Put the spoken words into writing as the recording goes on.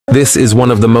This is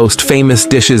one of the most famous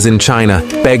dishes in China,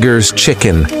 beggar's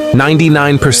chicken.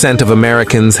 99% of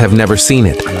Americans have never seen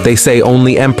it. They say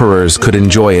only emperors could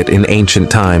enjoy it in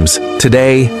ancient times.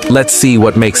 Today, let's see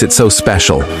what makes it so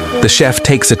special. The chef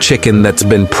takes a chicken that's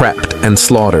been prepped and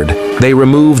slaughtered. They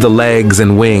remove the legs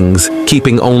and wings,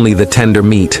 keeping only the tender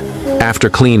meat.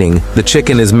 After cleaning, the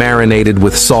chicken is marinated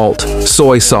with salt,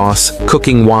 soy sauce,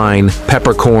 cooking wine,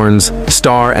 peppercorns,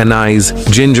 star anise,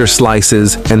 ginger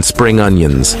slices, and spring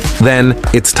onions. Then,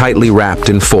 it's tightly wrapped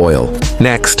in foil.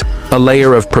 Next, a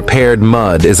layer of prepared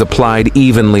mud is applied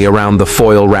evenly around the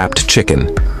foil-wrapped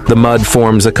chicken. The mud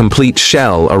forms a complete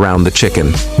shell around the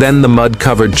chicken. Then the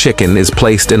mud-covered chicken is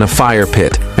placed in a fire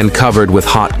pit and covered with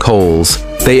hot coals.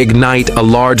 They ignite a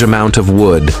large amount of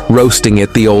wood, roasting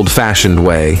it the old-fashioned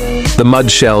way. The mud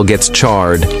shell gets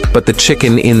charred, but the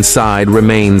chicken inside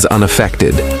remains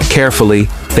unaffected. Carefully,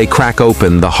 they crack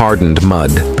open the hardened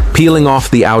mud. Peeling off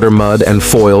the outer mud and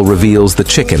foil reveals the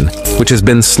chicken, which has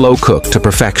been slow-cooked to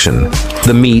perfection.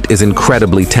 The meat is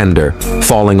incredibly tender,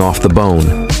 falling off the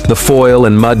bone. The foil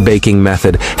and mud baking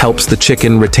method helps the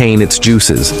chicken retain its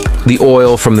juices. The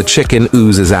oil from the chicken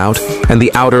oozes out, and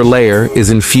the outer layer is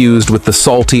infused with the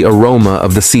salty aroma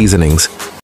of the seasonings.